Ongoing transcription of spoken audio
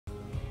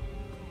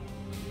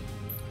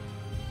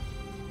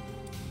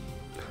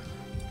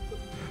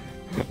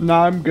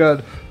Nah, I'm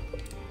good.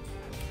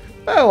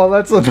 Oh, well,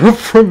 that's enough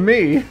from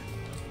me.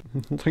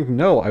 Like,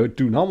 no, I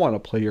do not want to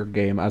play your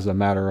game, as a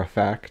matter of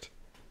fact.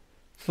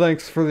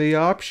 Thanks for the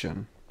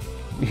option.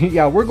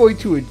 Yeah, we're going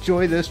to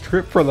enjoy this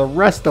trip for the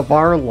rest of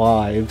our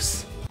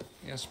lives.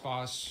 Yes,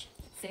 boss.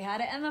 Say hi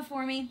to Emma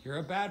for me. You're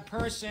a bad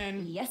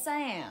person. Yes, I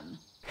am.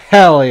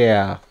 Hell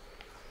yeah.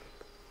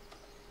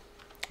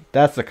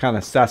 That's the kind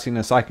of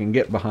sassiness I can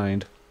get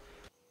behind.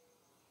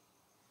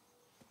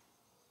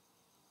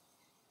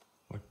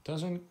 What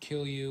doesn't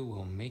kill you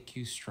will make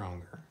you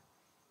stronger.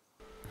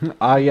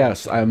 Ah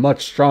yes, I'm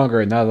much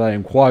stronger now that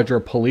I'm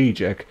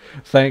quadriplegic.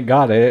 Thank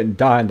God I didn't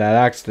die in that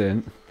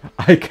accident.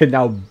 I can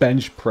now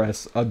bench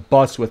press a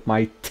bus with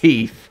my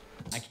teeth.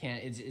 I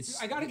can't.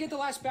 It's. I gotta get the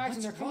last bags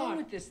in there. Come on.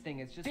 With this thing?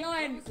 It's just.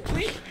 Dylan,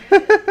 please.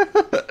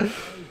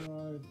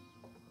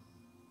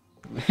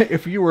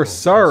 If you were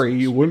sorry,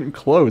 you wouldn't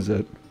close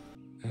it.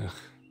 Ugh.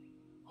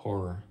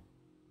 Horror.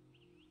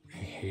 I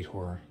hate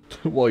horror.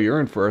 Well,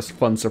 you're in for a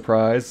fun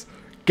surprise.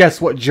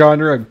 Guess what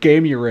genre of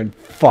game you're in,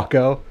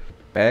 fucko?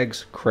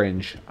 Bags,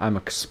 cringe. I'm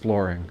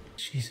exploring.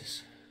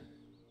 Jesus.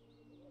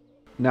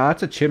 Nah,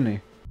 it's a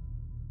chimney.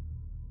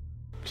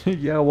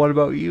 Yeah, what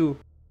about you?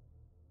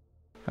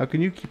 How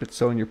can you keep it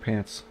so in your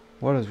pants?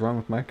 What is wrong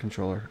with my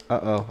controller?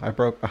 Uh-oh,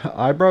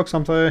 I broke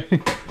something.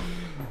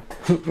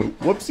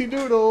 Whoopsie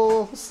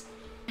doodles.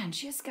 And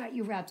she just got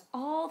you wrapped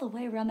all the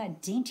way around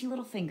that dainty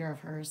little finger of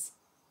hers.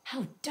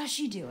 How does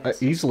she do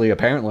it? Easily,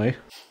 apparently.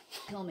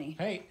 Kill me.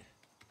 Hey,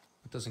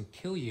 what doesn't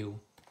kill you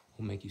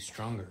will make you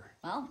stronger.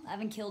 Well, I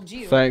haven't killed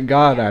you. Thank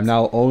God I'm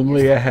now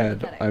only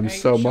ahead. I'm Hey,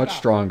 so shut much up.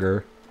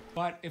 stronger.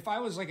 But if I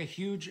was like a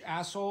huge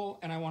asshole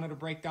and I wanted to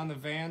break down the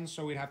van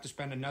so we'd have to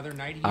spend another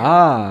night here.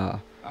 Ah,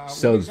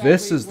 so what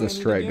this exactly is the would I need to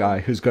straight do? guy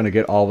who's going to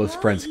get all his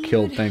friends Well,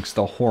 killed you'd thanks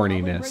to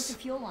probably break the horniness.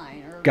 fuel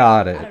line, or,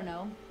 Got I it. don't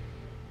know.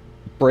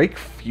 Break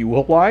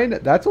fuel line?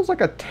 That sounds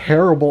like a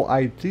terrible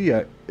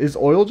idea. Is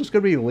oil just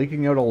going to be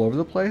leaking out all over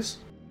the place?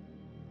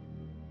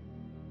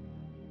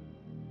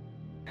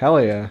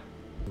 Hell yeah.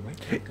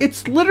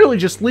 It's literally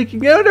just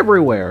leaking out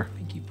everywhere.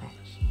 Pinky promise.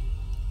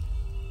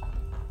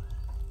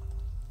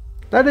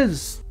 That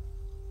is...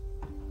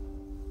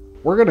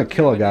 We're going to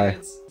kill a guy.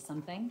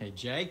 Something. Hey,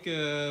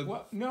 Jacob.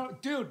 What? No,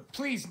 dude,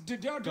 please,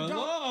 don't.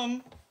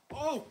 Along.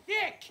 Oh,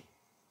 Nick!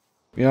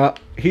 Yeah,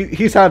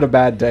 he's had a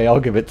bad day. I'll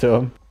give it to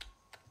him.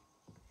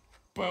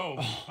 Boom.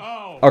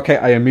 Oh. Okay,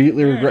 I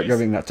immediately regret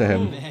giving that to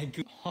him.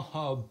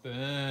 Oh,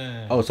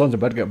 Ben. Oh, someone's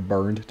about to get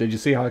burned. Did you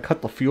see how I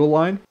cut the fuel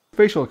line?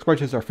 Facial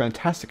expressions are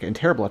fantastic and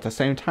terrible at the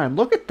same time.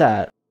 Look at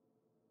that!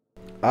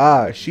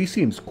 Ah, she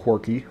seems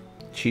quirky.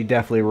 She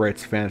definitely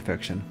writes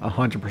fanfiction.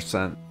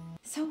 100%.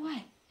 So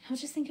what? I'll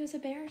just think it was a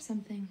bear or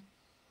something.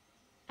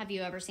 Have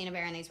you ever seen a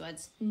bear in these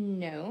woods?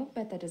 No,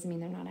 but that doesn't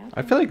mean they're not out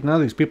I there. feel like none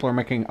of these people are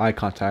making eye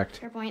contact.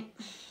 Fair point.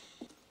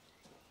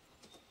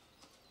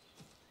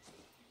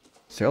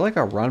 Is there like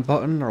a run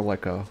button or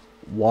like a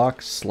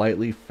walk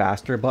slightly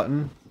faster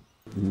button?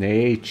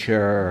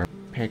 Nature.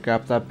 Pick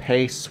up the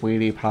pace,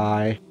 sweetie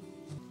pie.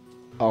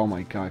 Oh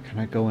my god, can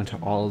I go into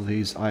all of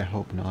these? I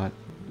hope not.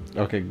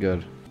 Okay,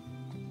 good.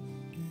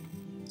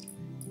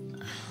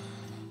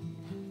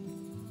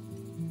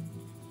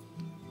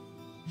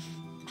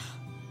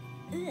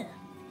 Ugh.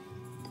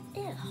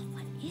 Ew,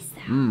 what is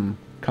that? Mmm,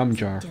 cum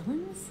jar.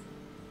 Dylan's?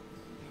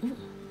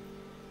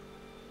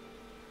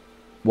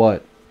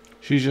 What?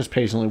 She's just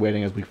patiently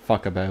waiting as we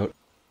fuck about.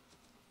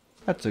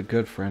 That's a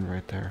good friend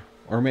right there.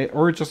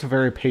 Or just a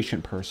very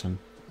patient person.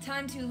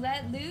 Time to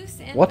let loose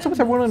and What's up with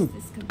everyone vamoose on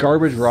this caboose.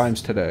 garbage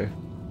rhymes today?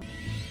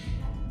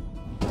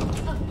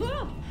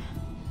 Whoa!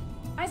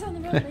 Eyes on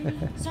the road, lady.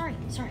 Sorry.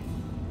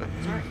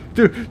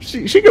 Dude,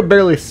 she could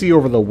barely see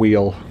over the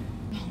wheel.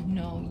 Oh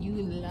no, you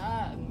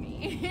love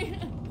me.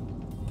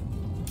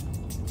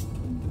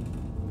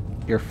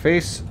 Your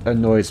face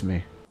annoys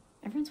me.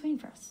 Everyone's waiting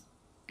for us.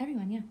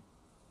 Everyone, yeah.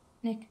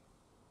 Nick,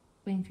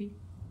 waiting for you.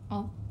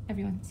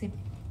 Everyone, same.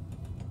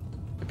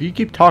 If you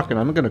keep talking,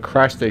 I'm gonna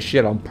crash this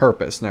shit on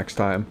purpose next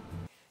time.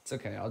 It's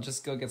okay. I'll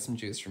just go get some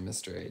juice from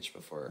Mr. H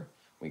before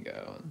we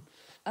go.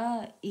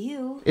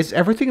 Ew. Is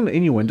everything an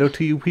innuendo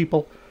to you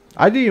people?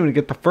 I didn't even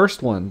get the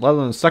first one, let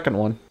alone the second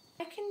one.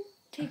 I can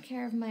take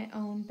care of my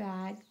own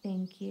bag,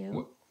 thank you.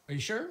 What? Are you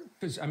sure?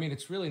 Because, I mean,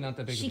 it's really not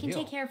that big She of a can deal.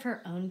 take care of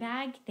her own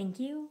bag, thank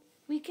you.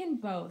 We can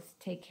both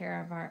take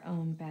care of our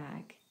own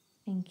bag,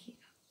 thank you.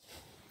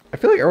 I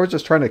feel like everyone's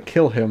just trying to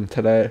kill him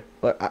today.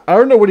 Like, I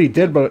don't know what he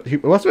did, but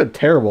it must have been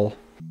terrible.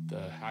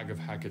 The Hag of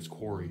Hackett's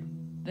Quarry.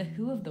 The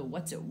who of the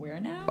what's it where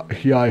now?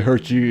 Yeah, I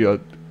heard she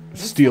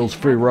steals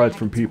free rides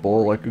from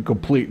people like a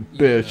complete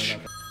bitch.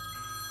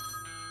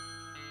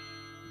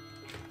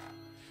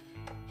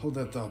 Hold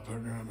that thought,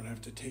 partner. I'm gonna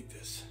have to take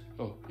this.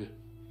 Oh, yeah.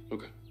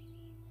 Okay.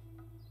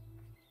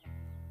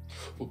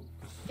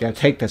 Yeah,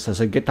 take this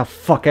as I get the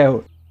fuck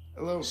out.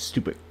 Hello.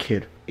 Stupid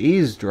kid.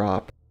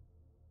 Eavesdrop.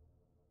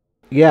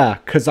 Yeah,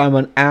 'cause I'm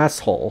an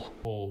asshole.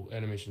 Whole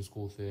animation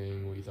school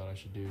thing, what you thought I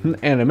should do.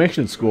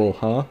 Animation school,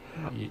 huh?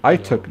 I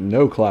took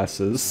no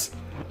classes.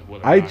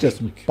 What I should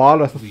just leave bought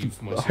my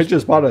I sister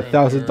just bought and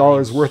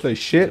 $1,000 worth of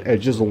grandparents, shit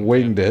and just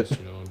winged it. you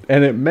know,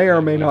 And it may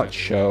or may not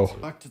show.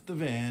 Locked the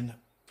van,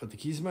 put the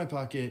keys in my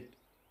pocket,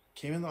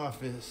 came in the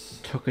office.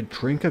 Took a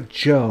drink of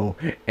Joe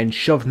and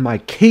shoved my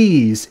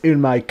keys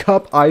in my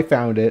cup. I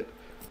found it.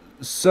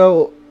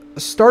 So,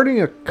 starting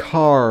a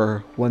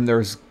car when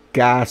there's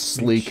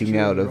gas leaking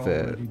out of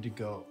it. Ready to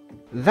go.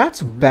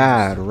 That's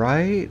bad,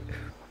 right?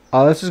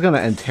 Oh, this is gonna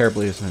end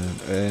terribly, isn't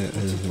it?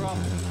 What's the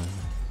problem?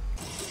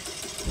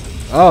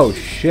 Oh,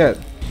 shit.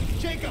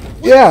 Jacob!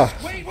 Yeah!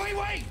 Wait!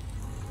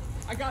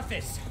 I got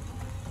this.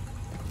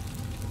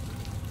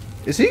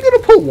 Is he gonna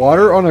put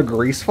water on a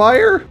grease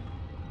fire?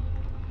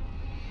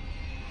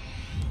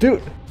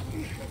 Dude,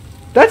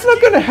 that's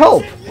not gonna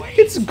help.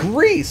 It's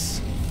grease.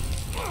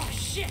 Oh,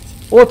 shit!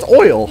 Well, it's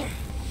oil.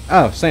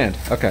 Oh, sand.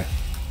 Okay.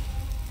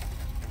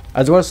 I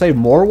was about to say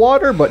more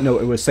water, but no,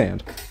 it was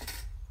sand.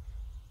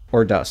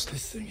 Or dust.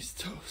 This thing is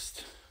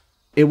toast.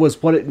 It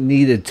was what it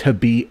needed to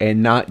be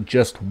and not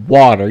just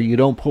water. You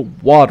don't put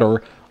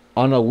water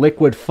on a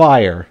liquid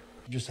fire.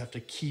 You just have to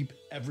keep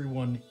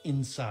everyone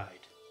inside.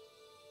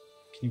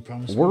 Can you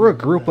promise me We're a you'll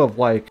do group that? of,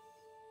 like,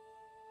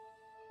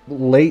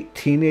 late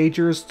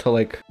teenagers to,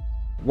 like...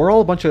 We're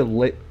all a bunch of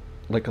late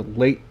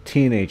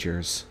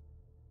teenagers.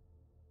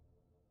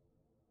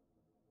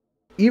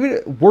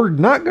 Even... We're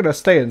not gonna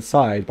stay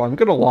inside, but I'm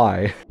gonna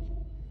lie.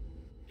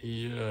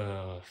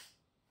 Yeah.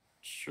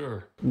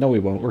 Sure. No, we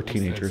won't. We're We'll stay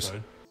teenagers.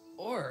 inside.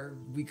 Or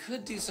we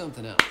could do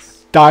something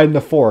else. Die in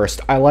the forest.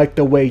 I like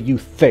the way you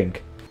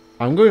think.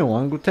 I'm going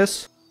along with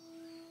this.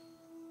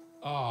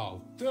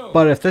 Oh, dude.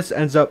 But if this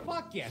ends up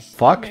Fuck yes.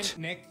 fucked,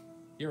 I'm in. Nick,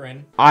 you're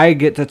in. I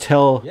get to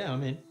tell Yeah,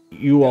 I'm in.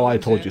 you all I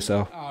Dylan's told in. you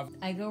so.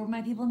 I go where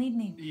my people need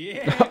me.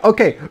 Yeah.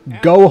 Okay,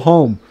 go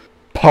home.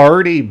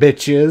 Party,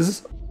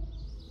 bitches.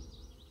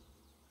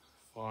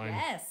 Fine.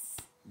 Yes.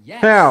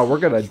 Yes. Yeah, we're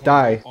gonna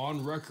die.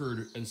 On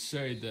record and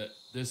say that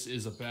this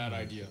is a bad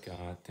idea.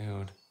 God,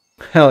 dude.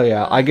 Hell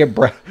yeah, I get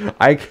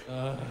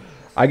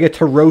I get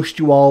to roast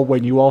you all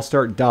when you all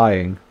start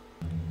dying.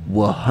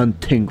 We're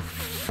hunting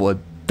for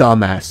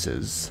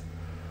dumbasses.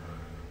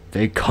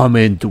 They come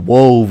in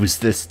droves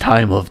this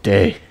time of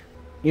day.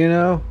 You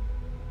know,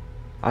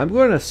 I'm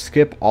going to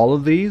skip all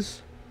of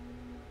these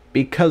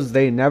because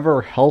they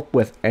never help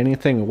with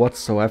anything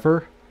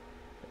whatsoever.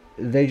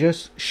 They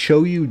just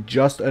show you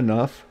just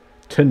enough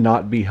to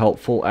not be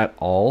helpful at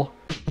all.